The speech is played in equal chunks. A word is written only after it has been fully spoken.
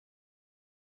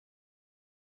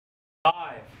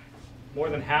Five. More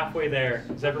than halfway there.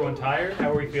 Is everyone tired? How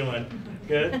are we feeling?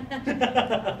 Good?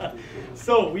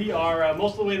 So we are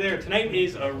most of the way there. Tonight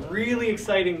is a really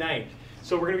exciting night.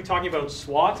 So we're going to be talking about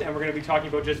SWOT, and we're going to be talking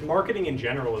about just marketing in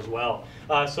general as well.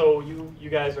 So you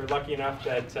guys are lucky enough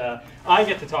that I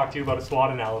get to talk to you about a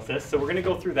SWOT analysis. So we're going to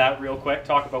go through that real quick,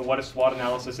 talk about what a SWOT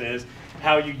analysis is,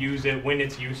 how you use it, when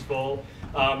it's useful,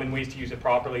 and ways to use it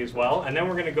properly as well. And then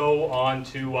we're going to go on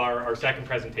to our second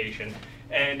presentation.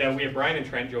 And we have Brian and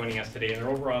Trent joining us today, and they're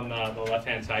over on the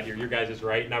left-hand side here. Your guys is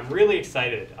right, and I'm really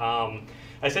excited.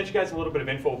 I sent you guys a little bit of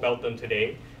info about them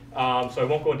today, so I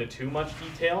won't go into too much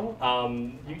detail.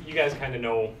 You guys kind of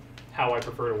know how I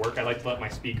prefer to work. I like to let my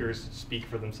speakers speak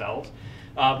for themselves.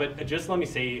 But just let me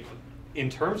say, in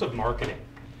terms of marketing,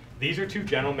 these are two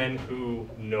gentlemen who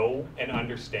know and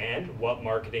understand what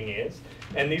marketing is.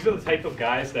 And these are the type of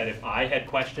guys that if I had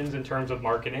questions in terms of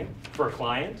marketing for a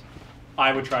client,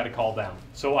 I would try to call them.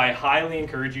 So I highly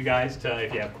encourage you guys to,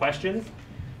 if you have questions,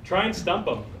 try and stump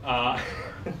them. I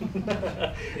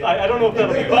don't know if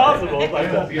that'll be possible,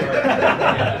 but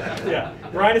yeah.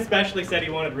 Brian especially said he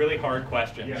wanted really hard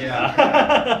questions. Yeah.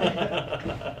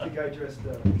 The guy dressed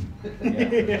up.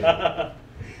 Yeah.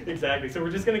 Exactly. So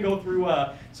we're just going to go through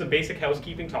some basic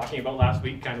housekeeping, talking about last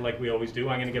week, kind of like we always do.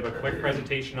 I'm going to give a quick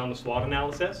presentation on the SWOT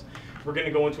analysis. We're going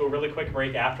to go into a really quick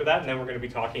break after that, and then we're going to be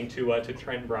talking to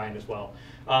Trent and Brian as well.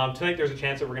 Tonight there's a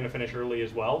chance that we're going to finish early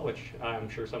as well, which I'm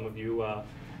sure some of you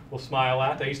will smile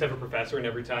at. I used to have a professor, and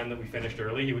every time that we finished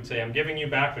early, he would say, "I'm giving you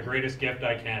back the greatest gift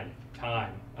I can,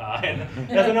 time." And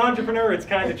as an entrepreneur, it's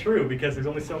kind of true, because there's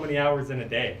only so many hours in a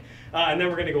day. And then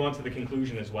we're going to go on to the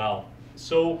conclusion as well.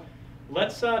 So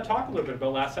let's talk a little bit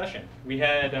about last session. We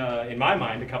had, in my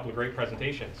mind, a couple of great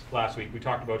presentations last week. We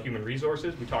talked about human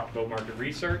resources. We talked about market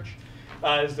research.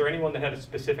 Is there anyone that had a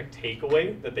specific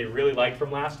takeaway that they really liked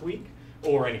from last week?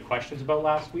 Or any questions about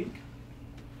last week?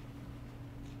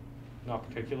 Not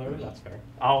particularly, that's fair.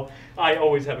 I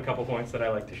always have a couple points that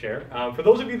I like to share. For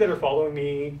those of you that are following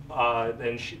me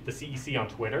and the CEC on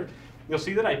Twitter, you'll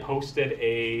see that I posted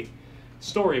a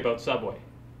story about Subway.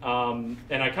 And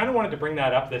I kind of wanted to bring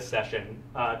that up this session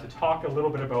to talk a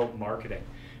little bit about marketing.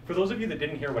 For those of you that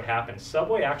didn't hear what happened,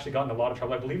 Subway actually got in a lot of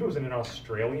trouble. I believe it was in an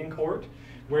Australian court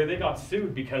where they got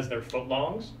sued because their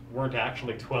footlongs weren't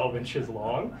actually 12 inches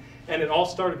long. And it all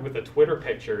started with a Twitter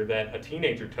picture that a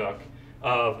teenager took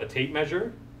of a tape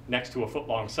measure next to a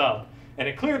footlong sub. And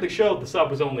it clearly showed the sub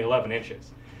was only 11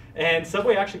 inches. And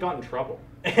Subway actually got in trouble.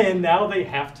 And now they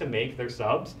have to make their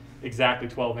subs exactly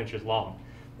 12 inches long.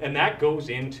 And that goes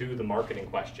into the marketing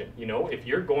question. You know, if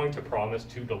you're going to promise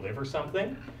to deliver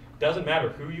something, doesn't matter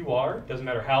who you are, doesn't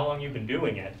matter how long you've been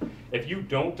doing it, if you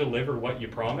don't deliver what you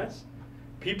promise,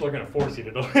 people are going to force you to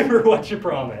deliver what you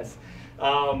promise.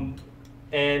 And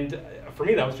for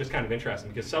me, that was just kind of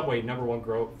interesting, because Subway,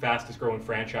 #1 fastest growing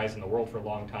franchise in the world for a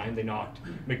long time. They knocked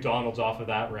McDonald's off of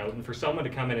that route. And for someone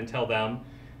to come in and tell them,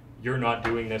 you're not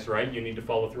doing this right, you need to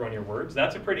follow through on your words,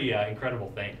 that's a pretty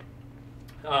incredible thing.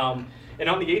 And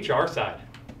on the HR side,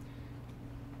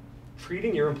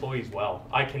 treating your employees well.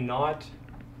 I cannot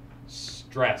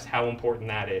stress how important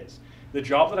that is. The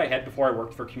job that I had before I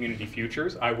worked for Community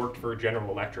Futures, I worked for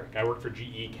General Electric. I worked for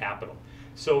GE Capital.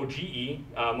 So GE,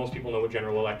 most people know what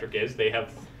General Electric is.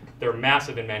 They're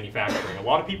massive in manufacturing. A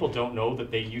lot of people don't know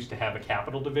that they used to have a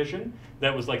capital division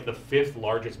that was like the 5th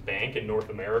largest bank in North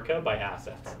America by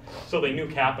assets. So they knew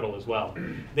capital as well.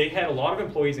 They had a lot of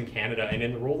employees in Canada, and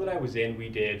in the role that I was in, we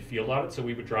did field audits, so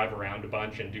we would drive around a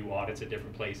bunch and do audits at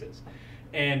different places.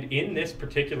 And in this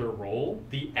particular role,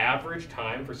 the average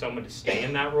time for someone to stay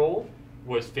in that role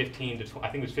was 15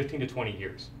 to 20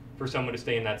 years for someone to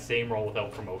stay in that same role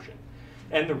without promotion.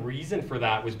 And the reason for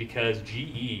that was because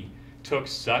GE took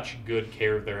such good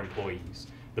care of their employees.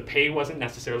 The pay wasn't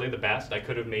necessarily the best. I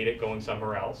could have made it going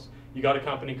somewhere else. You got a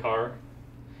company car,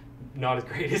 not as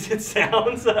great as it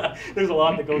sounds. There's a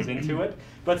lot that goes into it.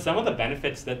 But some of the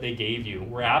benefits that they gave you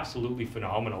were absolutely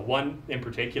phenomenal. One in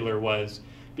particular was,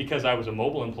 because I was a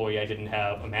mobile employee, I didn't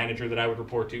have a manager that I would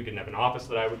report to, didn't have an office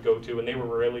that I would go to, and they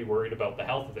were really worried about the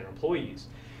health of their employees.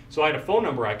 So I had a phone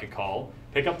number I could call,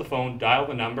 pick up the phone, dial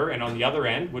the number, and on the other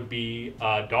end would be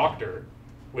a doctor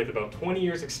with about 20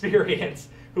 years experience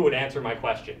who would answer my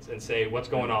questions and say, what's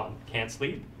going on? Can't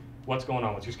sleep? What's going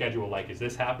on? What's your schedule like? Is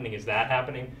this happening? Is that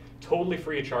happening? Totally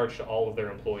free of charge to all of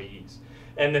their employees.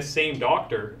 And this same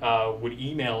doctor would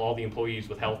email all the employees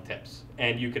with health tips,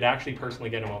 and you could actually personally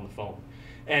get them on the phone.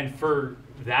 And for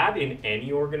that in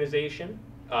any organization,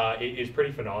 it is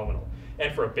pretty phenomenal.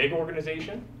 And for a big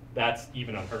organization, that's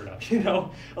even unheard of. You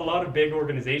know, a lot of big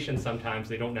organizations, sometimes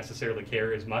they don't necessarily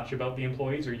care as much about the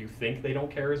employees, or you think they don't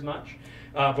care as much.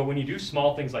 But when you do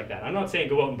small things like that, I'm not saying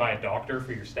go out and buy a doctor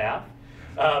for your staff,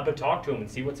 but talk to them and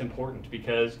see what's important,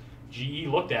 because GE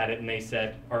looked at it and they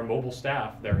said, our mobile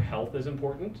staff, their health is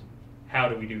important. How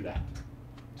do we do that?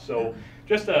 So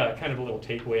just a kind of a little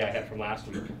takeaway I had from last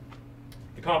week.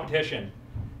 The competition,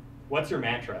 what's your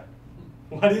mantra?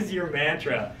 What is your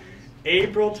mantra?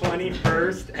 April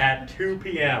 21st at 2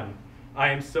 p.m. I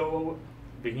am so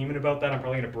vehement about that, I'm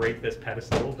probably going to break this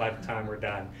pedestal by the time we're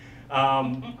done.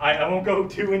 I won't go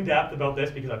too in depth about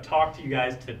this because I've talked to you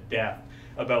guys to death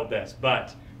about this,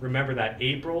 but remember that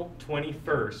April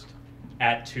 21st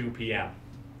at 2 p.m.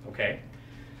 Okay?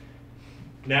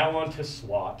 Now on to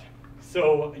SWOT.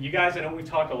 So you guys, I know we've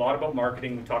talked a lot about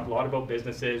marketing, we've talked a lot about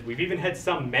businesses, we've even had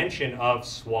some mention of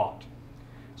SWOT.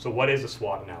 So what is a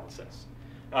SWOT analysis?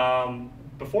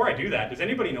 Before I do that, does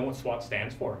anybody know what SWOT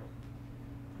stands for?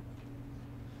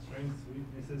 Strengths,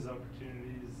 weaknesses,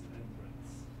 opportunities, and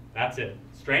threats. That's it.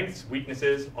 Strengths,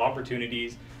 weaknesses,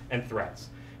 opportunities, and threats.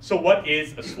 So what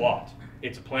is a SWOT?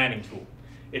 It's a planning tool.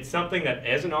 It's something that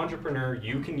as an entrepreneur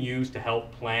you can use to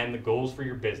help plan the goals for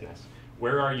your business.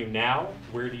 Where are you now?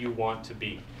 Where do you want to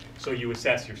be? So you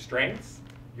assess your strengths,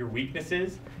 your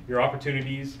weaknesses, your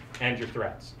opportunities, and your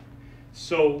threats.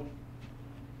 So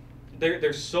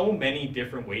there's so many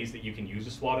different ways that you can use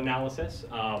a SWOT analysis.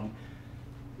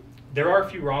 There are a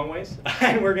few wrong ways,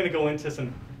 and we're going to go into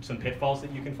some pitfalls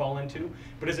that you can fall into.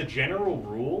 But as a general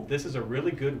rule, this is a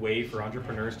really good way for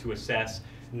entrepreneurs to assess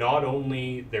not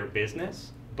only their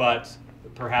business, but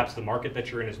perhaps the market that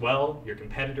you're in as well. Your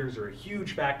competitors are a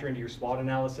huge factor into your SWOT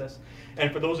analysis.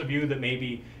 And for those of you that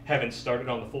maybe haven't started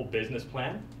on the full business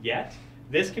plan yet,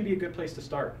 this can be a good place to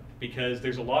start, because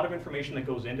there's a lot of information that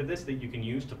goes into this that you can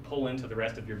use to pull into the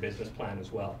rest of your business plan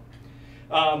as well.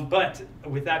 But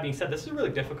with that being said, this is a really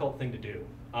difficult thing to do.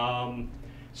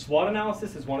 SWOT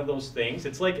analysis is one of those things.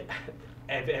 It's like,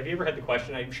 have you ever had the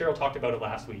question, Cheryl talked about it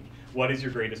last week, what is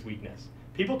your greatest weakness?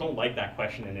 People don't like that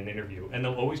question in an interview, and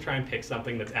they'll always try and pick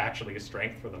something that's actually a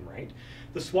strength for them, right?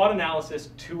 The SWOT analysis,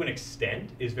 to an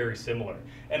extent, is very similar.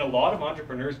 And a lot of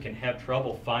entrepreneurs can have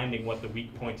trouble finding what the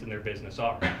weak points in their business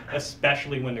are,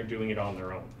 especially when they're doing it on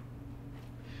their own.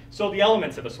 So the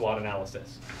elements of a SWOT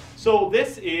analysis. So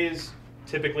this is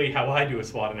typically how I do a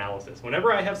SWOT analysis.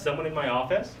 Whenever I have someone in my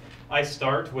office, I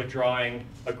start with drawing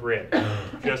a grid,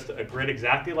 just a grid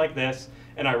exactly like this,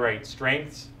 and I write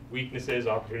strengths, weaknesses,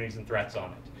 opportunities, and threats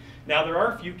on it. Now, there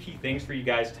are a few key things for you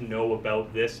guys to know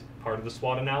about this part of the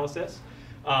SWOT analysis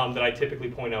that I typically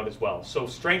point out as well. So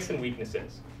strengths and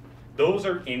weaknesses, those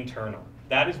are internal.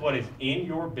 That is what is in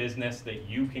your business that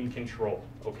you can control,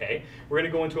 okay? We're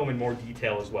gonna go into them in more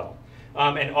detail as well.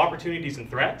 And opportunities and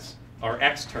threats are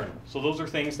external. So those are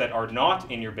things that are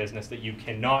not in your business that you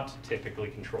cannot typically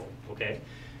control, okay?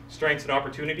 Strengths and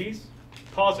opportunities,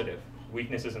 positive.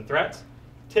 Weaknesses and threats,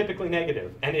 typically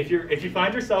negative. And if you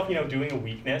find yourself, doing a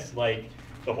weakness, like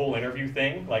the whole interview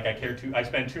thing, like I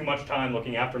spend too much time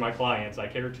looking after my clients, I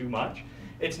care too much,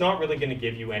 it's not really gonna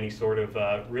give you any sort of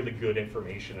really good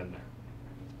information in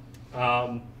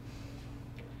there.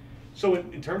 So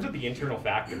in terms of the internal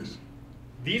factors,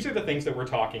 these are the things that we're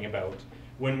talking about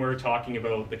when we're talking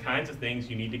about the kinds of things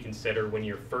you need to consider when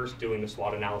you're first doing the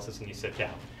SWOT analysis and you sit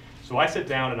down. So I sit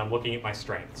down and I'm looking at my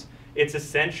strengths. It's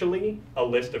essentially a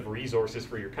list of resources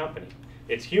for your company.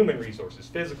 It's human resources,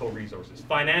 physical resources,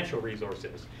 financial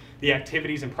resources, the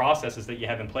activities and processes that you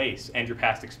have in place, and your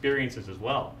past experiences as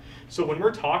well. So when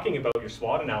we're talking about your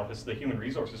SWOT analysis, the human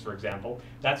resources, for example,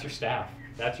 that's your staff,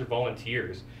 that's your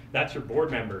volunteers, that's your board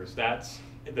members, that's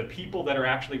the people that are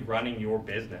actually running your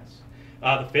business.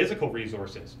 The physical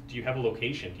resources, do you have a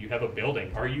location? Do you have a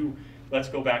building? Let's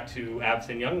go back to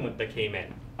Avison Young that came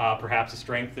in. Perhaps a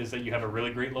strength is that you have a really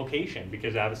great location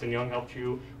because Avison Young helped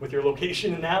you with your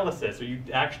location analysis, or you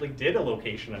actually did a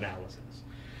location analysis.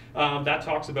 That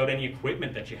talks about any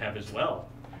equipment that you have as well.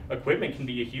 Equipment can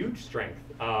be a huge strength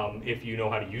if you know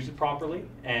how to use it properly,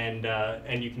 and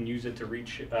you can use it to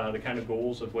reach the kind of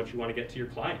goals of what you want to get to your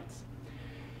clients.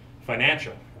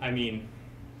 Financial,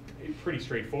 pretty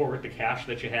straightforward. The cash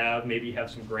that you have, maybe you have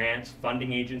some grants,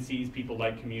 funding agencies, people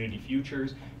like Community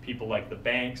Futures, people like the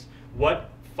banks.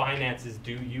 What finances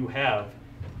do you have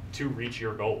to reach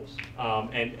your goals?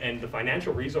 And the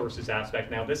financial resources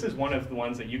aspect, now this is one of the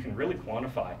ones that you can really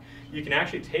quantify. You can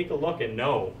actually take a look and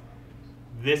know,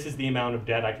 this is the amount of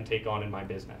debt I can take on in my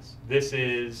business. This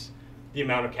is the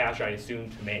amount of cash I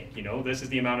assume to make. This is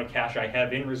the amount of cash I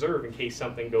have in reserve in case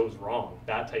something goes wrong,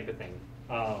 that type of thing.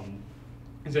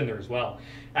 Is in there as well.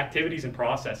 Activities and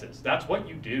processes, that's what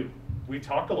you do. we've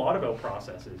talked a lot about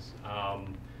processes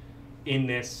in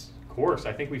this course.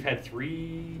 I think we've had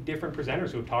 3 different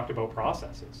presenters who have talked about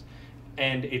processes.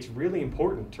 And it's really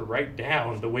important to write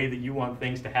down the way that you want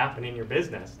things to happen in your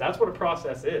business. That's what a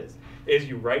process is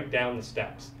you write down the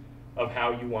steps of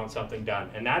how you want something done.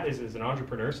 And that is as an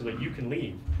entrepreneur so that you can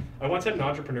leave. I once had an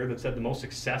entrepreneur that said the most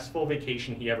successful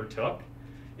vacation he ever took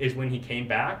is when he came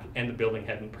back and the building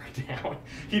hadn't burned down.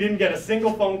 He didn't get a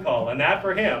single phone call, and that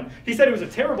for him, he said it was a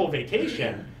terrible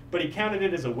vacation, but he counted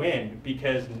it as a win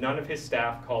because none of his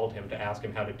staff called him to ask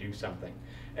him how to do something.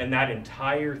 And that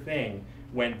entire thing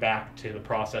went back to the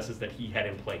processes that he had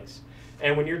in place.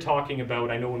 And when you're talking about,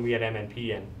 I know when we had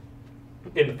MNP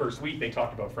in the first week, they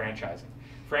talked about franchising.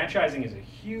 Franchising is a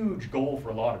huge goal for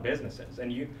a lot of businesses.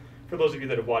 And for those of you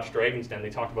that have watched Dragon's Den, they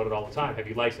talk about it all the time. Have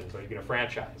you licensed? Are you going to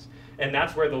franchise? And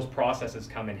that's where those processes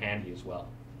come in handy as well.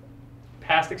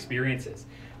 Past experiences.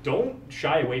 Don't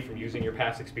shy away from using your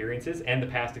past experiences and the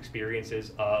past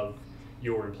experiences of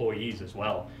your employees as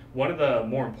well. One of the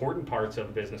more important parts of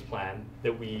a business plan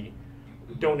that we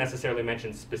don't necessarily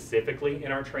mention specifically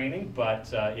in our training,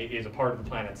 but it is a part of the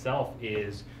plan itself,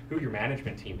 is who your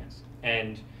management team is.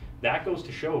 And that goes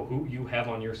to show who you have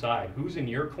on your side, who's in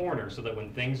your corner, so that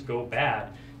when things go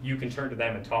bad, you can turn to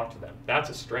them and talk to them. That's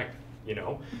a strength, you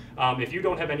know. If you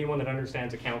don't have anyone that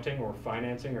understands accounting or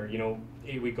financing, or, you know,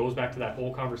 it goes back to that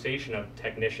whole conversation of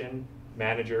technician,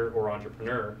 manager, or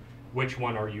entrepreneur, which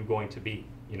one are you going to be,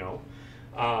 you know?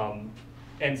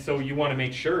 And so you want to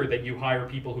make sure that you hire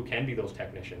people who can be those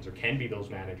technicians or can be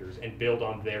those managers and build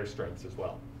on their strengths as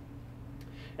well.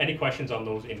 Any questions on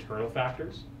those internal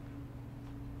factors?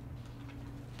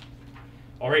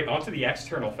 All right, on to the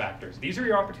external factors. These are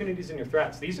your opportunities and your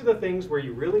threats. These are the things where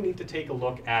you really need to take a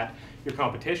look at your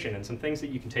competition, and some things that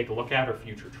you can take a look at are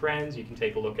future trends. You can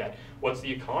take a look at what's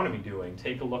the economy doing.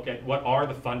 Take a look at what are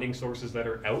the funding sources that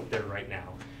are out there right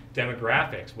now.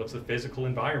 Demographics, what's the physical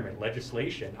environment,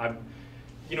 legislation.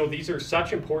 You know, these are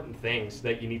such important things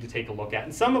that you need to take a look at.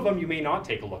 And some of them you may not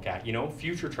take a look at. You know,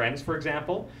 future trends, for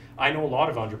example. I know a lot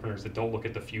of entrepreneurs that don't look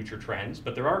at the future trends,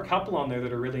 but there are a couple on there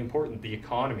that are really important. The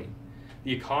economy.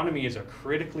 The economy is a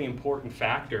critically important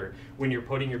factor when you're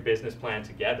putting your business plan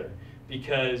together,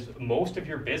 because most of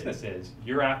your businesses,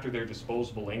 you're after their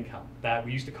disposable income. That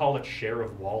we used to call it share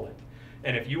of wallet.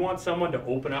 And if you want someone to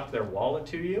open up their wallet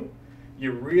to you,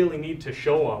 you really need to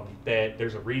show them that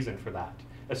there's a reason for that,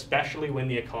 especially when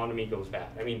the economy goes bad.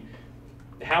 I mean,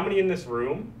 how many in this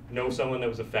room know someone that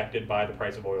was affected by the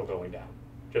price of oil going down?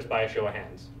 Just by a show of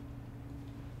hands.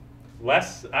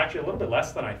 Less, actually a little bit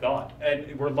less than I thought.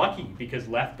 And we're lucky because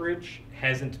Lethbridge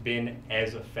hasn't been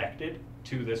as affected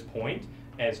to this point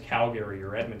as Calgary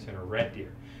or Edmonton or Red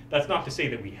Deer. That's not to say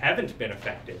that we haven't been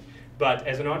affected, but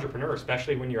as an entrepreneur,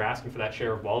 especially when you're asking for that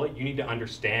share of wallet, you need to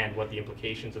understand what the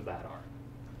implications of that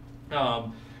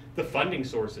are. The funding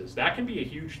sources, that can be a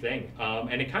huge thing,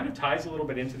 and it kind of ties a little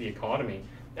bit into the economy.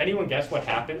 Anyone guess what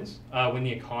happens when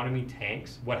the economy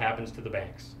tanks? What happens to the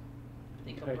banks?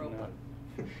 They go broke.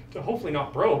 So hopefully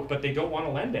not broke, but they don't want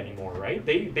to lend anymore, right?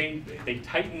 They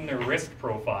tighten their risk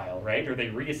profile, right? Or they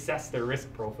reassess their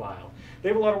risk profile. They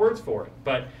have a lot of words for it,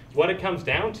 but what it comes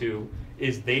down to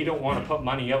is they don't want to put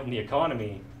money out in the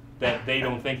economy that they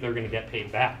don't think they're going to get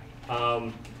paid back.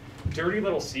 Dirty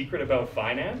little secret about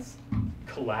finance: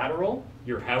 collateral,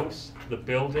 your house, the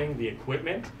building, the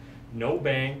equipment. No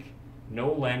bank,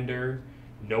 no lender,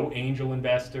 no angel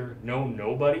investor,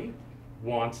 nobody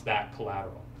wants that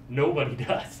collateral. Nobody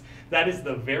does. That is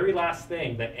the very last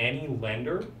thing that any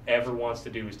lender ever wants to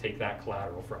do, is take that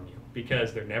collateral from you,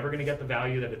 because they're never going to get the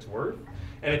value that it's worth,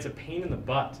 and it's a pain in the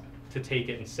butt to take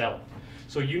it and sell it.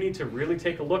 So you need to really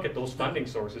take a look at those funding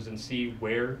sources and see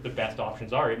where the best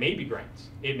options are. It may be grants.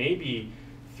 It may be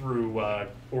through an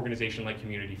organization like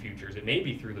Community Futures. It may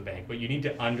be through the bank, but you need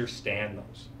to understand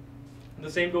those. And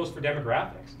the same goes for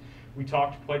demographics. We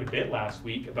talked quite a bit last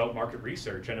week about market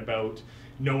research and about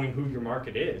knowing who your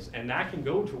market is, and that can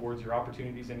go towards your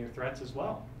opportunities and your threats as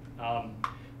well.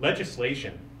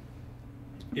 Legislation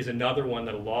is another one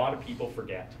that a lot of people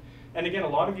forget. And again, a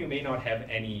lot of you may not have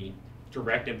any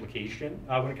direct implication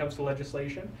when it comes to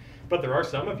legislation, but there are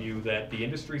some of you that the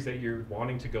industries that you're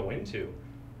wanting to go into,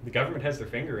 the government has their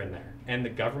finger in there, and the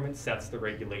government sets the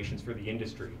regulations for the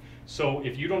industry. So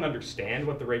if you don't understand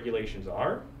what the regulations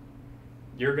are,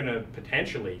 you're going to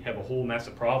potentially have a whole mess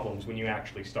of problems when you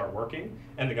actually start working,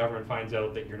 and the government finds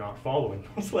out that you're not following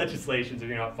those legislations, or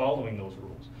you're not following those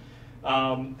rules.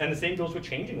 And the same goes with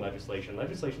changing legislation.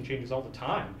 Legislation changes all the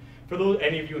time. For those,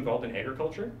 any of you involved in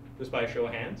agriculture, just by a show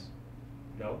of hands?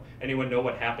 No? Anyone know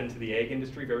what happened to the ag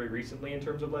industry very recently in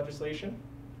terms of legislation?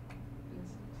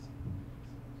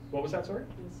 What was that, sorry?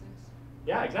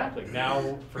 Yeah, exactly.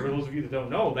 Now, for those of you that don't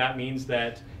know, that means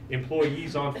that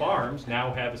employees on farms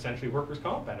now have essentially workers'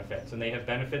 comp benefits, and they have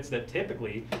benefits that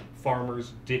typically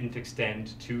farmers didn't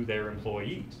extend to their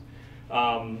employees.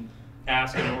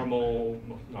 Ask a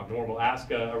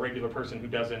ask a regular person who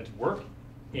doesn't work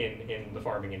in the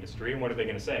farming industry, and what are they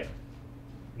going to say?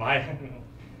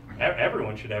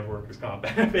 Everyone should have workers' comp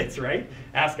benefits, right?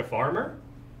 Ask a farmer,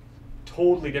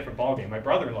 totally different ballgame. My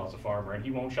brother-in-law's a farmer, and he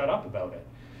won't shut up about it.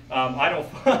 I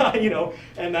don't,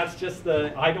 and that's just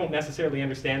I don't necessarily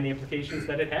understand the implications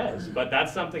that it has, but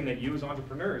that's something that you as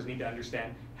entrepreneurs need to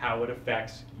understand how it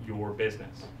affects your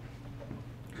business.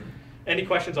 Any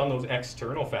questions on those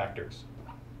external factors?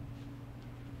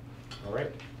 All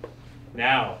right.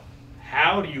 Now,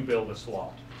 how do you build a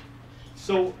SWOT?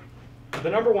 So the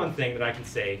number one thing that I can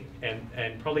say,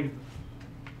 and probably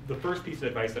the first piece of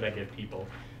advice that I give people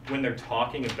when they're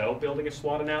talking about building a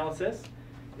SWOT analysis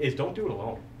is don't do it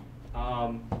alone.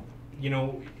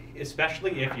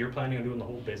 Especially if you're planning on doing the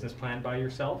whole business plan by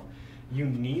yourself, you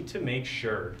need to make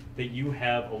sure that you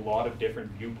have a lot of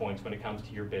different viewpoints when it comes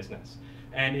to your business.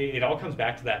 And it all comes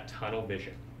back to that tunnel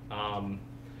vision.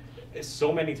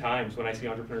 So many times when I see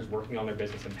entrepreneurs working on their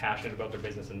business and passionate about their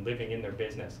business and living in their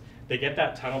business, they get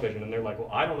that tunnel vision and they're like, well,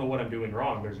 I don't know what I'm doing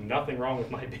wrong. There's nothing wrong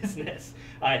with my business.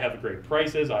 I have great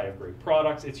prices, I have great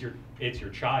products. It's your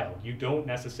child. You don't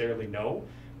necessarily know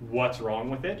what's wrong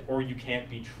with it, or you can't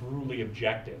be truly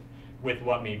objective with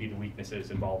what may be the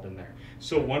weaknesses involved in there.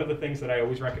 So one of the things that I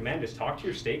always recommend is talk to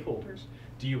your stakeholders.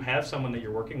 Do you have someone that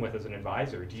you're working with as an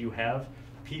advisor? Do you have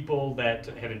people that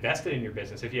have invested in your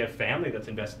business? If you have family that's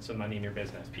invested some money in your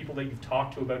business, people that you've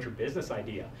talked to about your business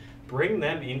idea, bring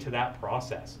them into that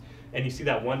process. And you see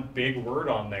that one big word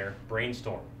on there,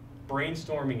 brainstorm.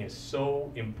 Brainstorming is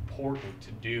so important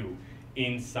to do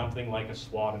in something like a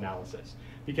SWOT analysis.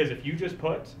 Because if you just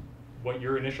put what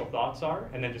your initial thoughts are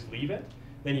and then just leave it,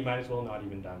 then you might as well not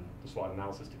even done the SWOT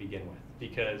analysis to begin with.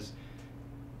 Because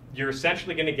you're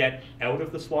essentially going to get out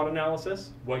of the SWOT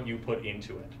analysis what you put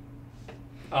into it.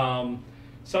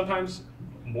 Sometimes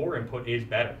more input is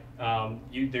better.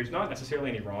 There's not necessarily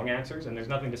any wrong answers, and there's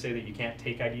nothing to say that you can't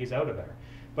take ideas out of there.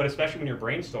 But especially when you're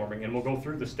brainstorming, and we'll go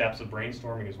through the steps of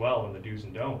brainstorming as well and the do's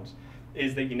and don'ts,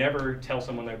 is that you never tell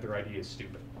someone that their idea is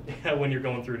stupid when you're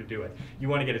going through to do it. You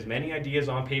want to get as many ideas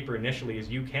on paper initially as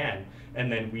you can, and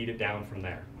then weed it down from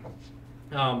there.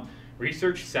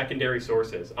 Research secondary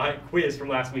sources. Quiz from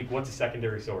last week, what's a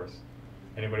secondary source?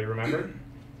 Anybody remember?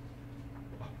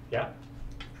 Yeah?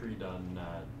 Pre-done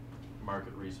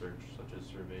market research, such as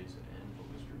surveys and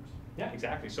focus groups. Yeah,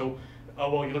 exactly. So,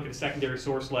 you look at a secondary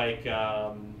source like,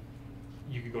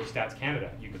 you could go to Stats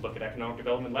Canada. You could look at Economic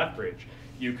Development Lethbridge.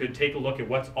 You could take a look at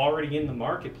what's already in the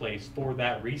marketplace for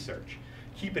that research.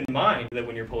 Keep in mind that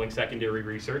when you're pulling secondary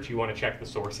research, you want to check the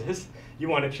sources. You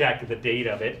want to check the date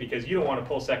of it, because you don't want to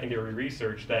pull secondary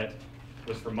research that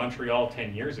was from Montreal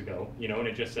 10 years ago, and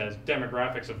it just says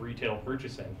demographics of retail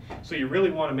purchasing. So you really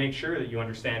want to make sure that you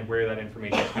understand where that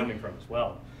information is coming from as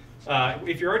well.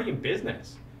 If you're already in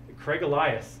business, Craig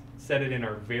Elias said it in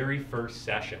our very first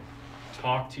session.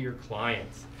 Talk to your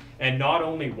clients. And not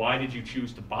only why did you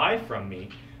choose to buy from me,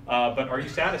 but are you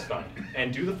satisfied?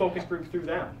 And do the focus group through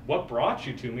them. What brought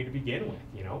you to me to begin with?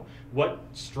 What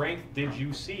strength did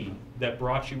you see that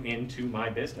brought you into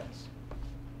my business?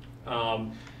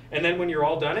 And then when you're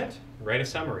all done it, write a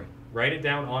summary. Write it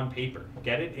down on paper.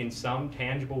 Get it in some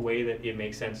tangible way that it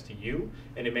makes sense to you,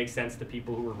 and it makes sense to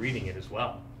people who are reading it as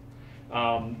well.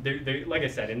 Like I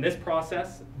said, in this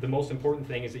process, the most important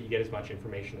thing is that you get as much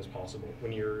information as possible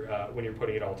when you're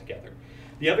putting it all together.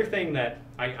 The other thing that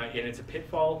and it's a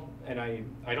pitfall, and I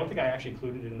don't think I actually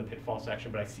included it in the pitfall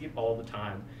section, but I see it all the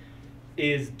time,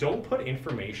 is don't put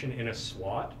information in a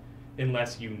SWOT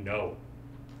unless you know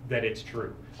that it's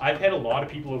true. I've had a lot of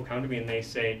people who have come to me and they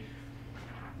say,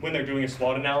 when they're doing a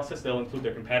SWOT analysis, they'll include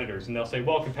their competitors, and they'll say,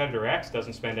 well, competitor X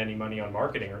doesn't spend any money on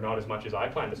marketing, or not as much as I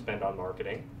plan to spend on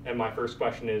marketing. And my first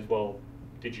question is, well,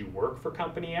 did you work for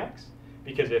company X?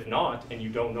 Because if not, and you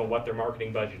don't know what their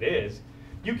marketing budget is,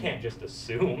 you can't just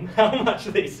assume how much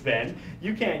they spend.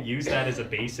 You can't use that as a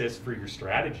basis for your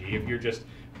strategy if you're just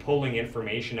pulling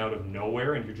information out of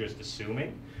nowhere and you're just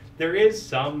assuming. There is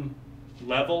some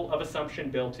level of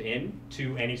assumption built in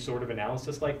to any sort of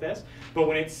analysis like this, but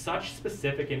when it's such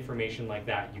specific information like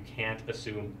that, you can't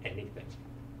assume anything.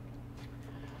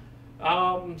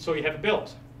 So you have it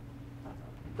built.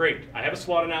 Great, I have a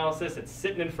SWOT analysis, it's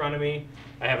sitting in front of me,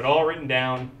 I have it all written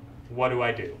down. What do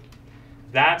I do?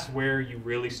 That's where you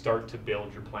really start to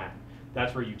build your plan.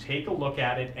 That's where you take a look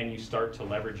at it and you start to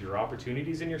leverage your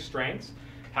opportunities and your strengths,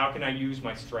 How can I use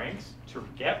my strengths to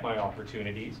get my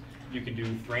opportunities? You can do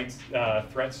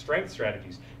threat-strength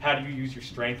strategies. How do you use your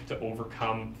strength to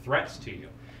overcome threats to you?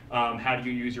 How do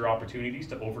you use your opportunities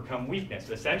to overcome weakness?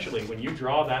 Essentially, when you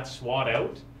draw that SWOT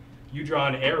out, you draw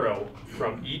an arrow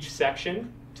from each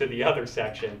section to the other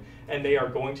section, and they are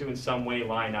going to in some way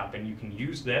line up, and you can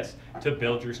use this to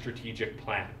build your strategic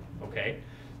plan, okay?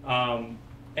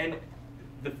 And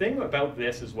the thing about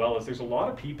this as well is there's a lot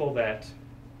of people that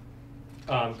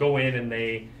go in and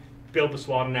they build the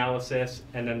SWOT analysis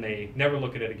and then they never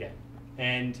look at it again.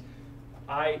 And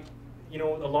you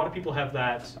know, a lot of people have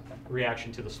that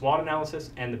reaction to the SWOT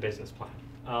analysis and the business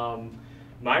plan.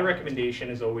 My recommendation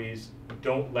is always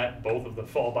don't let both of them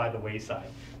fall by the wayside.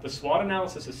 The SWOT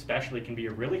analysis especially can be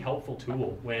a really helpful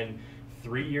tool when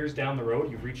 3 years down the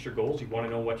road you've reached your goals, you want to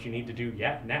know what you need to do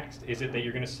next. Is it that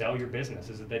you're going to sell your business?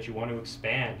 Is it that you want to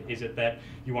expand? Is it that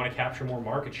you want to capture more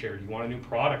market share? Do you want a new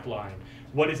product line?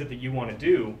 What is it that you want to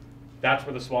do? That's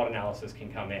where the SWOT analysis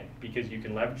can come in, because you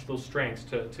can leverage those strengths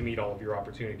to meet all of your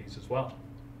opportunities as well.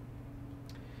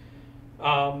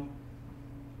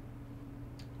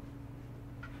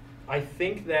 I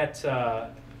think that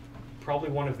probably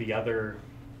one of the other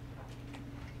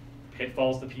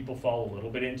pitfalls that people fall a little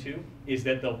bit into is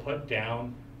that they'll put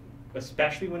down,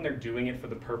 especially when they're doing it for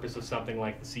the purpose of something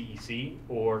like the CEC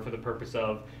or for the purpose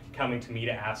of coming to me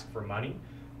to ask for money.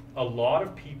 A lot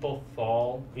of people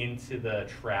fall into the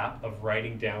trap of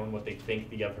writing down what they think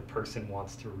the other person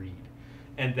wants to read.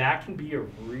 And that can be a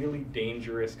really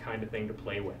dangerous kind of thing to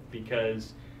play with,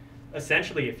 because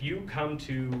essentially if you come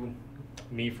to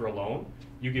me for a loan,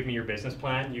 you give me your business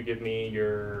plan, you give me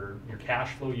your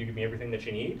cash flow, you give me everything that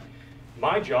you need.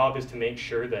 My job is to make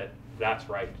sure that that's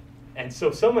right. And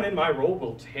so someone in my role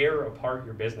will tear apart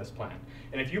your business plan.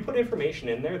 And if you put information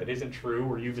in there that isn't true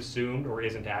or you've assumed or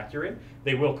isn't accurate,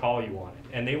 they will call you on it.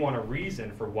 And they want a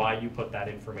reason for why you put that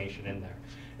information in there.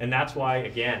 And that's why,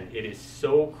 again, it is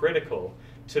so critical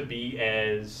to be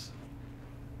as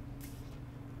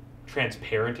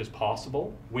transparent as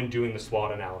possible when doing the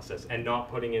SWOT analysis and not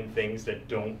putting in things that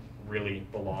don't really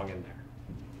belong in there.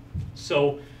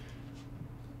 So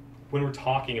when we're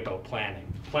talking about planning,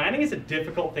 planning is a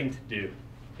difficult thing to do.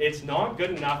 It's not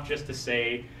good enough just to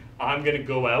say, I'm going to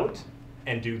go out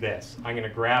and do this. I'm going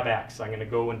to grab X. I'm going to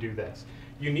go and do this.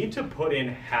 You need to put in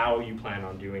how you plan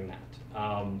on doing that.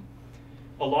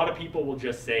 A lot of people will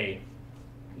just say,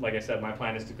 like I said, my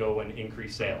plan is to go and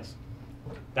increase sales.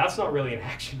 That's not really an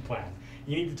action plan.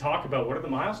 You need to talk about what are the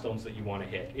milestones that you want to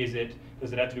hit.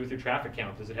 Does it have to do with your traffic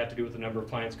count? Does it have to do with the number of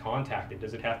clients contacted?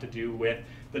 Does it have to do with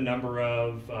the number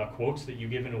of quotes that you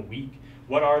give in a week?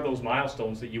 What are those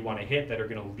milestones that you want to hit that are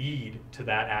going to lead to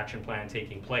that action plan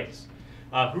taking place?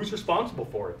 Who's responsible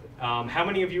for it? How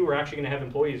many of you are actually going to have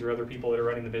employees or other people that are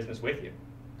running the business with you?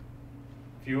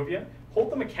 A few of you?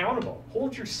 Hold them accountable.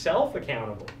 Hold yourself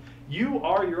accountable. You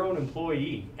are your own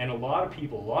employee, and a lot of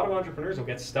people, a lot of entrepreneurs will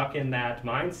get stuck in that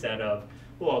mindset of,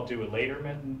 well, I'll do it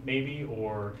later maybe,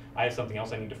 or I have something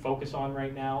else I need to focus on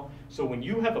right now. So when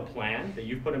you have a plan that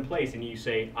you've put in place and you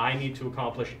say, I need to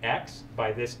accomplish X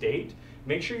by this date,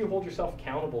 make sure you hold yourself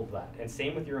accountable to that, and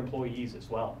same with your employees as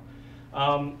well.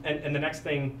 And the next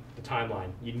thing, the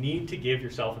timeline. You need to give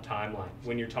yourself a timeline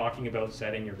when you're talking about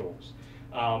setting your goals.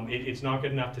 It's not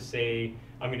good enough to say,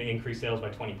 I'm going to increase sales by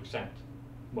 20%.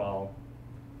 Well,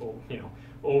 you know,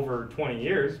 over 20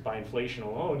 years, by inflation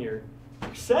alone, you're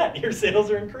set. Your sales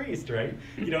are increased, right?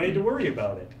 You don't need to worry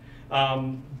about it.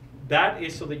 That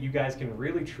is so that you guys can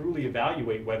really, truly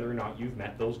evaluate whether or not you've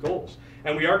met those goals.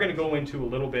 And we are going to go into a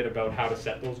little bit about how to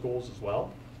set those goals as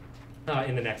well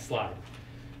in the next slide.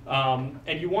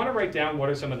 And you want to write down what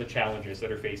are some of the challenges that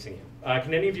are facing you.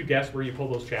 Can any of you guess where you pull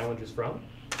those challenges from?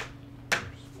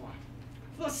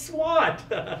 The SWOT.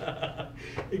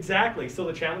 Exactly. So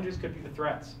the challenges could be the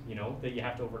threats, you know, that you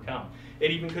have to overcome.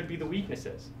 It even could be the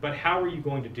weaknesses. But how are you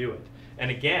going to do it? And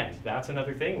again, that's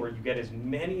another thing where you get as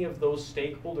many of those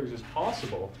stakeholders as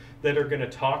possible that are going to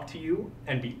talk to you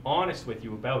and be honest with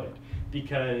you about it.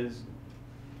 Because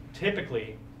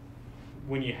typically,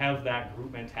 when you have that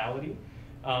group mentality,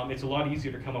 it's a lot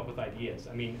easier to come up with ideas.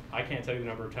 I mean, I can't tell you the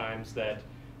number of times that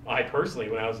I personally,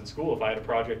 when I was in school, if I had a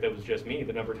project that was just me,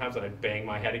 the number of times that I'd bang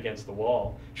my head against the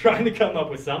wall trying to come up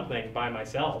with something by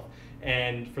myself.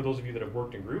 And for those of you that have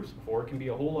worked in groups before, it can be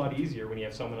a whole lot easier when you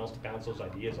have someone else to bounce those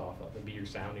ideas off of and be your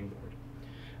sounding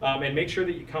board. And make sure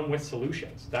that you come with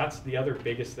solutions. That's the other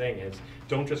biggest thing is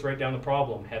don't just write down the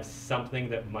problem, have something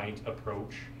that might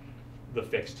approach the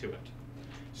fix to it.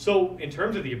 So in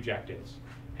terms of the objectives,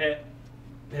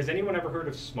 has anyone ever heard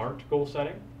of SMART goal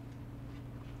setting?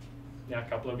 Yeah, a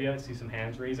couple of you. I see some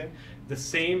hands raising. The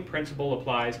same principle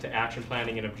applies to action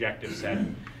planning and objective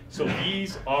setting. So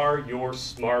these are your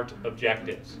SMART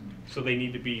objectives. So they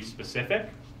need to be specific,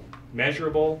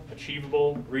 measurable,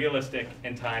 achievable, realistic,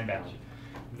 and time-bound.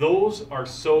 Those are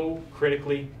so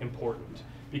critically important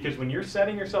because when you're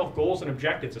setting yourself goals and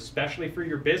objectives, especially for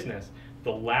your business,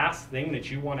 the last thing that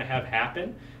you want to have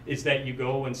happen is that you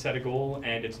go and set a goal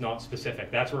and it's not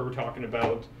specific. That's where we're talking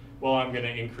about, well, I'm going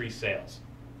to increase sales.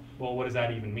 Well, what does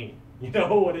that even mean? You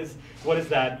know, what does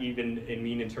that even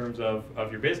mean in terms of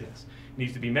your business? It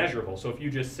needs to be measurable. So if you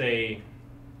just say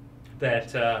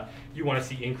that you want to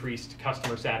see increased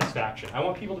customer satisfaction, I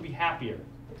want people to be happier.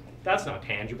 That's not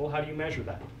tangible. How do you measure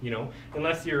that? You know,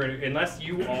 unless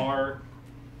you are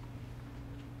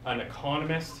an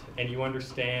economist and you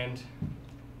understand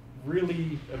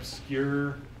really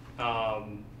obscure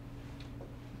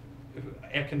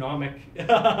economic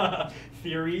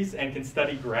theories and can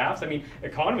study graphs. I mean,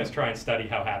 economists try and study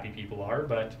how happy people are,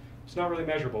 but it's not really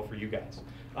measurable for you guys.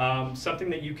 Something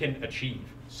that you can achieve.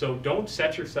 So don't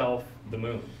set yourself the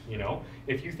moon, you know?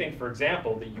 If you think, for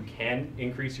example, that you can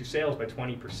increase your sales by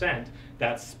 20%,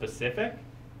 that's specific,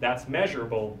 that's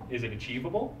measurable. Is it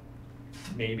achievable?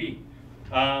 Maybe.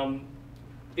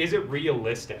 Is it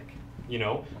realistic? You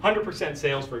know, 100%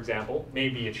 sales, for example, may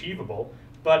be achievable,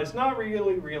 but it's not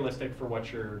really realistic for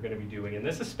what you're going to be doing. And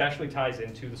this especially ties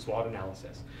into the SWOT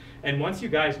analysis. And once you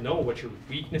guys know what your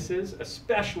weaknesses,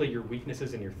 especially your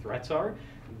weaknesses and your threats are,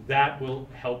 that will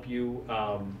help you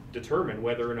determine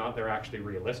whether or not they're actually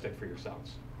realistic for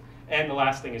yourselves. And the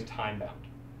last thing is time bound.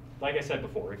 Like I said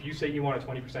before, if you say you want a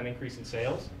 20% increase in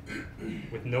sales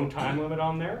with no time limit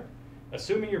on there,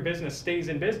 assuming your business stays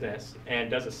in business and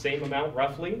does the same amount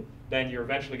roughly, then you're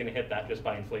eventually going to hit that just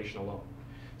by inflation alone.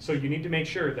 So you need to make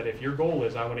sure that if your goal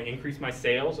is I want to increase my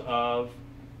sales of,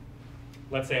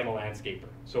 let's say I'm a landscaper.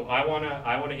 So I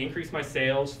want to increase my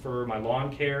sales for my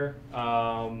lawn care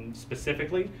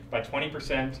specifically by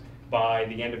 20% by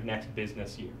the end of next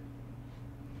business year.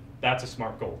 That's a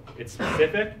SMART goal. It's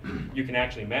specific, you can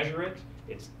actually measure it,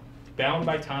 it's bound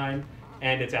by time,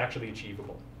 and it's actually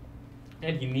achievable.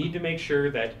 And you need to make sure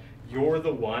that you're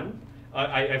the one.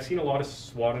 I've seen a lot of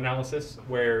SWOT analysis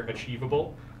where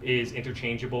achievable is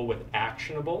interchangeable with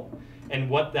actionable. And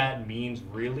what that means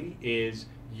really is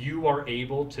you are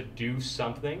able to do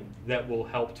something that will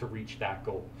help to reach that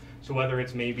goal. So whether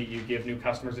it's maybe you give new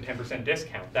customers a 10%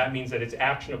 discount, that means that it's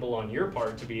actionable on your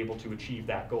part to be able to achieve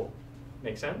that goal.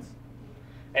 Make sense?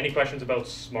 Any questions about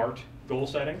SMART goal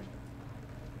setting?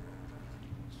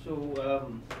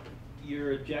 So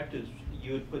your objectives,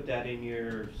 you would put that in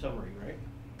your summary, right?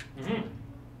 Mm-hmm.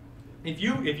 If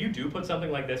you do put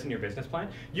something like this in your business plan,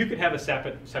 you could have a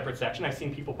separate section. I've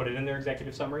seen people put it in their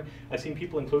executive summary. I've seen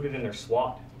people include it in their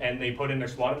SWOT, and they put in their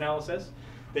SWOT analysis.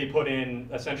 They put in,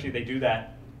 essentially they do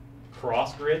that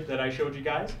cross grid that I showed you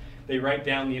guys. They write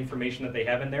down the information that they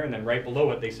have in there, and then right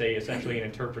below it they say essentially an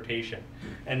interpretation.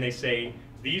 And they say,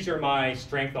 these are my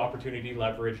strength, opportunity,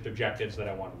 leveraged objectives that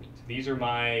I want to meet. These are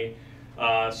my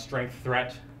strength,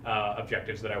 threat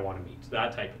objectives that I want to meet,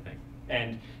 that type of thing.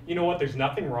 And you know what, there's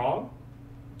nothing wrong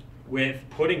with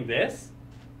putting this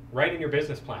right in your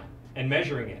business plan and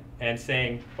measuring it and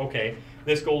saying, okay,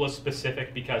 this goal is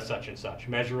specific because such and such,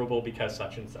 measurable because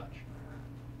such and such.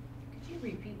 Could you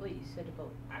repeat what you said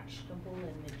about actionable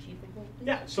and achievable?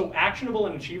 Yeah, so actionable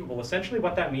and achievable, essentially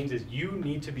what that means is you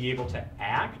need to be able to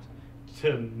act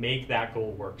to make that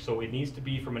goal work. So it needs to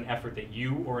be from an effort that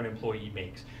you or an employee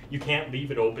makes. You can't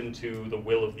leave it open to the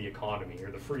will of the economy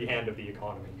or the free hand of the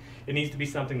economy. It needs to be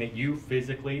something that you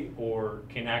physically or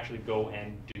can actually go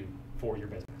and do for your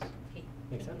business. Okay.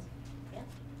 Make sense? Yeah.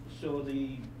 So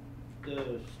the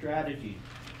strategy,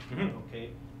 Mhm. okay,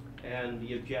 and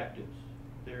the objectives,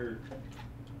 they're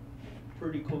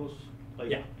pretty close. Like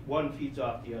Yeah. one feeds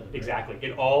off the other. right? Exactly.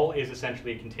 It all is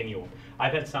essentially a continuum.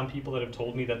 I've had some people that have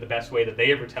told me that the best way that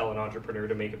they ever tell an entrepreneur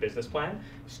to make a business plan,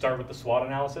 start with the SWOT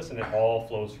analysis, and it all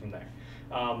flows from there.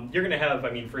 You're going to have, I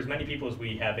mean, for as many people as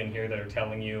we have in here that are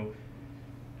telling you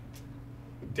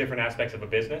different aspects of a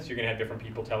business, you're going to have different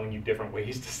people telling you different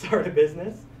ways to start a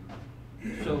business.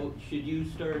 So should you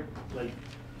start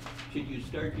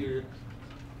your,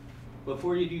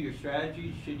 before you do your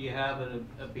strategy, should you have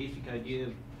a basic idea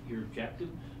of your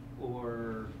objectives?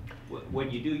 Or when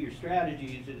you do your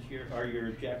strategies, are your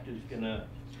objectives gonna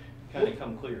kind of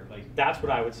come clear? Like That's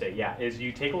what I would say, yeah, is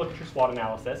you take a look at your SWOT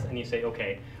analysis and you say,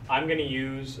 okay, I'm going to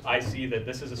use, I see that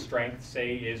this is a strength,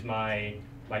 say, is my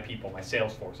people, my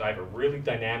sales force. I have a really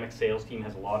dynamic sales team,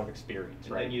 has a lot of experience,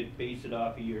 and right? then you'd base it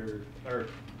off of your, or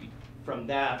from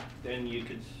that, then you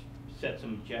could set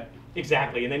some objectives.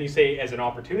 Exactly, and then you say as an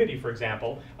opportunity, for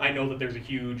example, I know that there's a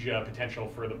huge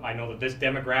potential for I know that this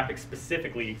demographic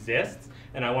specifically exists,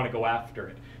 and I want to go after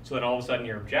it. So then all of a sudden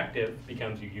your objective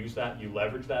becomes you use that, you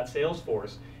leverage that sales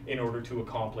force in order to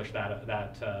accomplish that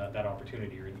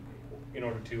opportunity, or in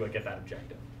order to get that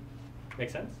objective. Make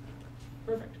sense?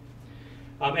 Perfect.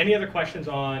 Any other questions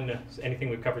on anything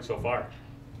we've covered so far?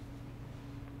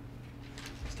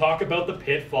 Let's talk about the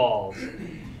pitfalls.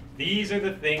 These are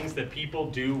the things that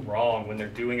people do wrong when they're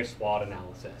doing a SWOT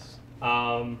analysis.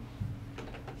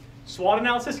 SWOT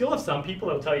analysis, you'll have some people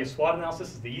that will tell you SWOT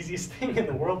analysis is the easiest thing in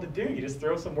the world to do. You just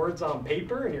throw some words on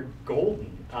paper and you're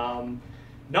golden.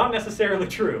 Not necessarily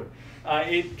true.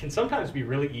 It can sometimes be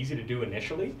really easy to do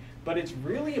initially, but it's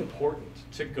really important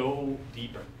to go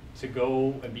deeper, to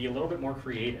go and be a little bit more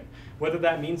creative. Whether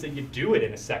that means that you do it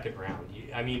in a second round.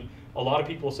 I mean, a lot of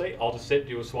people say, I'll just sit,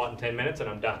 do a SWOT in 10 minutes and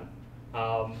I'm done.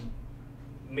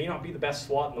 May not be the best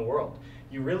SWOT in the world.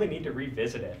 You really need to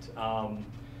revisit it.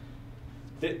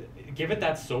 Give it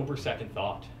that sober second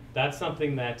thought. That's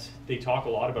something that they talk a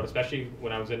lot about, especially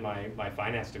when I was in my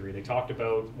finance degree. They talked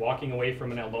about walking away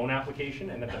from a loan application,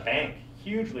 and at the bank,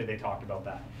 hugely they talked about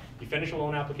that. You finish a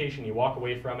loan application, you walk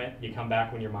away from it, you come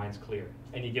back when your mind's clear,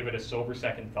 and you give it a sober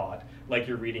second thought, like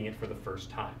you're reading it for the first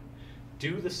time.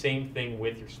 Do the same thing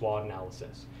with your SWOT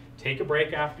analysis. Take a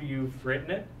break after you've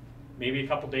written it, maybe a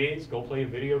couple days, go play a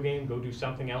video game, go do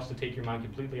something else to take your mind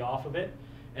completely off of it,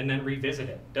 and then revisit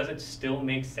it. Does it still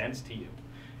make sense to you?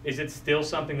 Is it still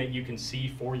something that you can see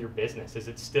for your business? Is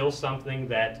it still something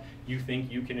that you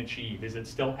think you can achieve? Is it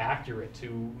still accurate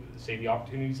to, say, the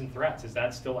opportunities and threats? Is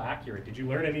that still accurate? Did you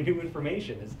learn any new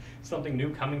information? Is something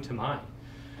new coming to mind?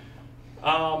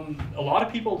 A lot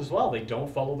of people as well, they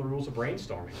don't follow the rules of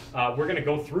brainstorming. We're going to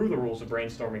go through the rules of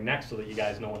brainstorming next so that you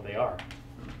guys know what they are.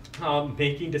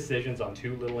 Making decisions on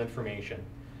too little information.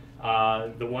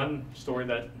 The one story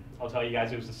that I'll tell you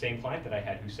guys, it was the same client that I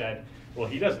had who said, well,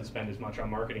 he doesn't spend as much on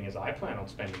marketing as I plan on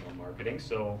spending on marketing,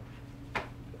 so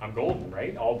I'm golden,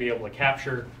 right? I'll be able to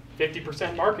capture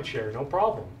 50% market share, no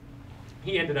problem.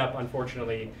 He ended up,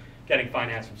 unfortunately, getting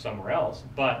finance from somewhere else,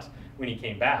 but when he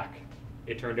came back,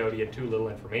 it turned out he had too little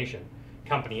information.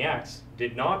 Company X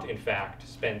did not, in fact,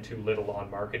 spend too little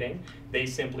on marketing. They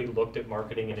simply looked at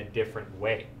marketing in a different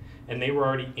way. And they were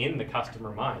already in the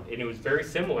customer mind. And it was very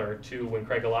similar to when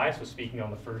Craig Elias was speaking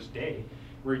on the first day,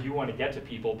 where you want to get to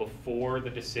people before the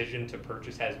decision to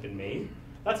purchase has been made.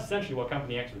 That's essentially what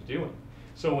Company X was doing.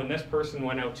 So when this person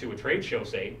went out to a trade show,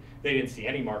 say, they didn't see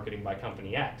any marketing by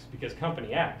Company X because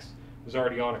Company X was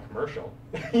already on a commercial,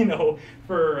 you know,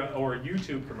 or a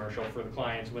YouTube commercial for the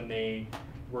clients when they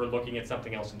were looking at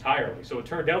something else entirely. So it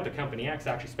turned out that Company X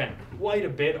actually spent quite a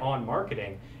bit on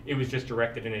marketing. It was just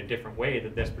directed in a different way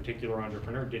that this particular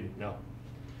entrepreneur didn't know.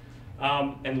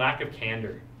 And lack of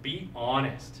candor. Be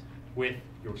honest with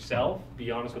yourself, be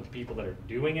honest with the people that are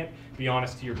doing it, be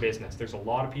honest to your business. There's a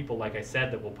lot of people, like I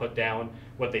said, that will put down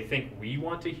what they think we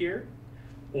want to hear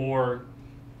or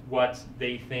what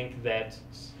they think that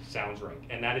sounds right.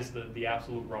 And that is the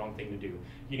absolute wrong thing to do.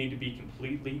 You need to be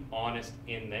completely honest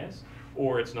in this,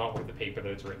 or it's not worth the paper that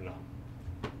it's written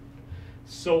on.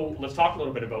 So let's talk a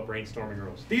little bit about brainstorming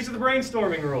rules. These are the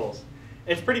brainstorming rules.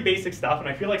 It's pretty basic stuff, and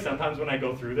I feel like sometimes when I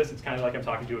go through this, it's kind of like I'm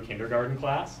talking to a kindergarten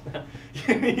class.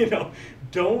 You know,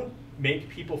 don't make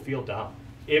people feel dumb.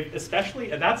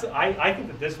 Especially, and I think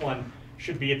that this one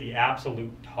should be at the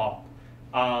absolute top,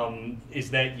 is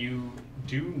that you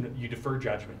defer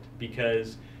judgment,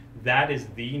 because that is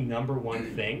the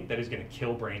 #1 thing that is going to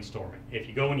kill brainstorming. If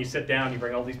you go and you sit down, you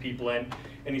bring all these people in,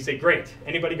 and you say, great,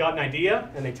 anybody got an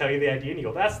idea? And they tell you the idea, and you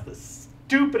go, that's the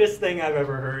stupidest thing I've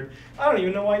ever heard. I don't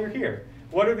even know why you're here.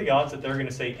 What are the odds that they're going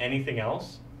to say anything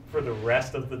else for the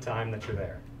rest of the time that you're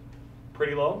there?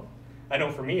 Pretty low? I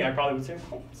know for me, I probably would say,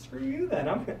 oh, screw you then.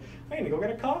 I'm going to go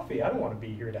get a coffee. I don't want to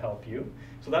be here to help you.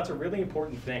 So that's a really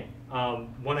important thing.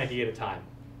 One idea at a time.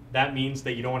 That means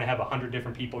that you don't want to have 100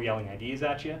 different people yelling ideas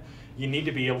at you. You need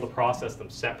to be able to process them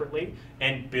separately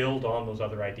and build on those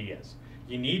other ideas.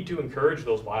 You need to encourage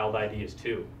those wild ideas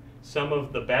too. Some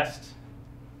of the best,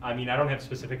 I mean, I don't have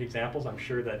specific examples, I'm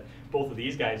sure that both of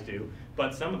these guys do,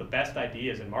 but some of the best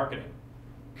ideas in marketing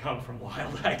come from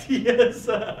wild ideas.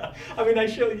 I mean,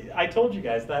 I told you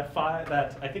guys that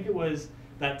I think it was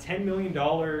that $10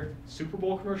 million Super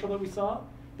Bowl commercial that we saw.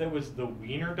 That was the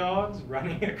wiener dogs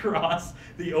running across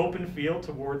the open field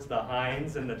towards the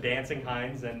Heinz and the dancing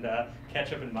Heinz and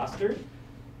ketchup and mustard.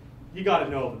 You got to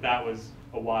know that that was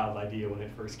a wild idea when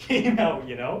it first came out,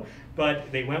 you know?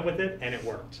 But they went with it and it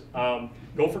worked.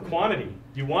 Go for quantity.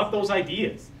 You want those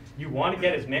ideas. You want to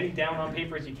get as many down on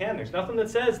paper as you can. There's nothing that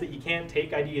says that you can't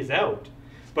take ideas out.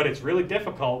 But it's really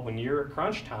difficult when you're at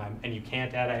crunch time and you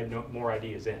can't add more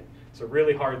ideas in. It's a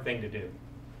really hard thing to do.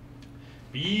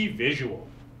 Be visual.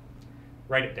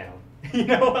 Write it down. You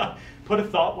know, put a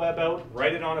thought web out,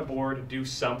 write it on a board, do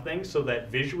something so that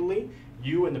visually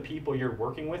you and the people you're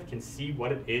working with can see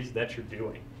what it is that you're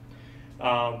doing.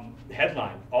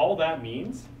 Headline. All that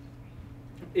means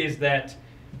is that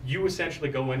you essentially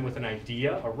go in with an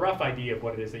idea, a rough idea of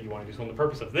what it is that you want to do. So in the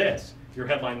purpose of this, your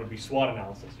headline would be SWOT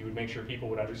analysis. You would make sure people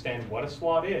would understand what a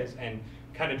SWOT is and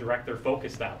kind of direct their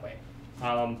focus that way.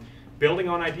 Building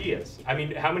on ideas. I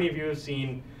mean, how many of you have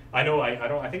seen, I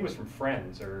think it was from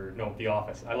Friends, or no, The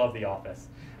Office. I love The Office.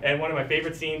 And one of my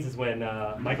favorite scenes is when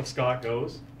Michael Scott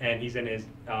goes and he's in his,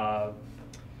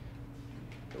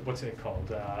 what's it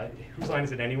called? Whose line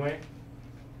is it anyway?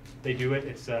 They do it.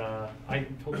 It's I'm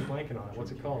totally blanking on it. What's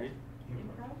it called?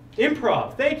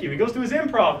 Improv. Thank you. He goes to his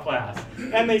improv class,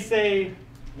 and they say,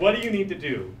 "What do you need to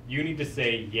do? You need to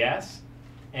say yes,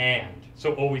 and."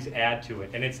 So always add to it,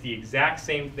 and it's the exact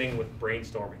same thing with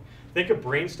brainstorming. Think of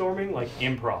brainstorming like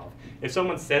improv. If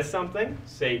someone says something,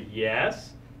 say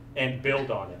yes, and build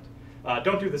on it.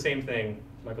 Don't do the same thing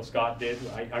Michael Scott did.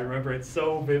 I remember it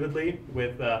so vividly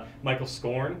with Michael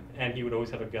Scorn, and he would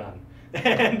always have a gun.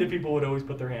 And the people would always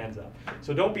put their hands up.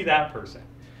 So don't be that person.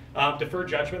 Deferred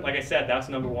judgment, like I said, that's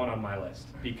number one on my list.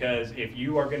 Because if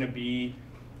you are going to be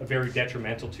very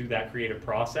detrimental to that creative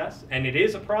process, and it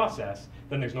is a process,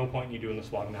 then there's no point in you doing the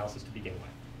SWOT analysis to begin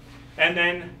with. And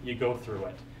then you go through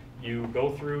it. You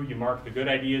go through, you mark the good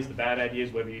ideas, the bad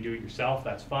ideas, whether you do it yourself,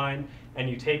 that's fine. And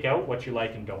you take out what you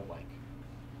like and don't like.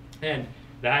 And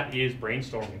that is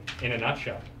brainstorming in a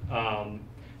nutshell. Do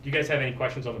you guys have any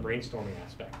questions on the brainstorming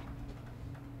aspect?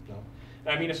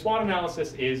 I mean, a SWOT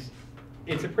analysis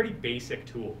it's a pretty basic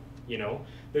tool, you know?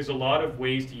 There's a lot of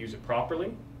ways to use it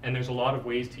properly, and there's a lot of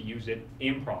ways to use it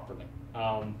improperly.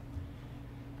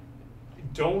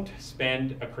 Don't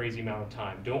spend a crazy amount of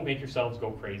time. Don't make yourselves go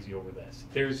crazy over this.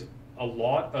 There's a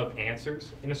lot of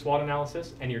answers in a SWOT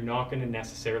analysis, and you're not going to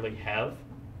necessarily have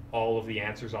all of the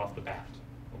answers off the bat,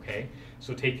 okay?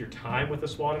 So take your time with a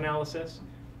SWOT analysis.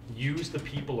 Use the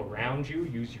people around you,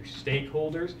 use your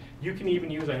stakeholders. You can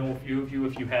even use, I know a few of you,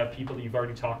 if you have people that you've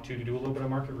already talked to do a little bit of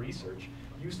market research,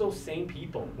 use those same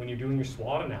people when you're doing your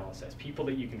SWOT analysis. People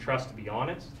that you can trust to be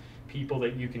honest, people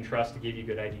that you can trust to give you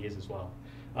good ideas as well.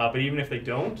 But even if they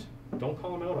don't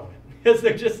call them out on it, because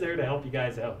they're just there to help you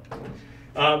guys out.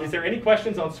 Is there any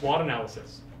questions on SWOT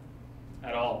analysis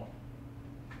at all?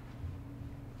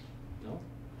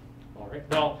 All right,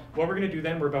 well, what we're going to do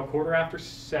then, we're about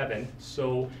 7:15,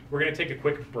 so we're going to take a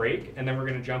quick break, and then we're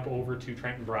going to jump over to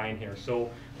Trent and Brian here. So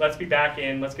let's be back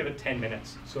in, let's give it 10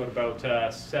 minutes. So at about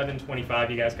 7:25,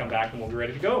 you guys come back, and we'll be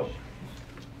ready to go.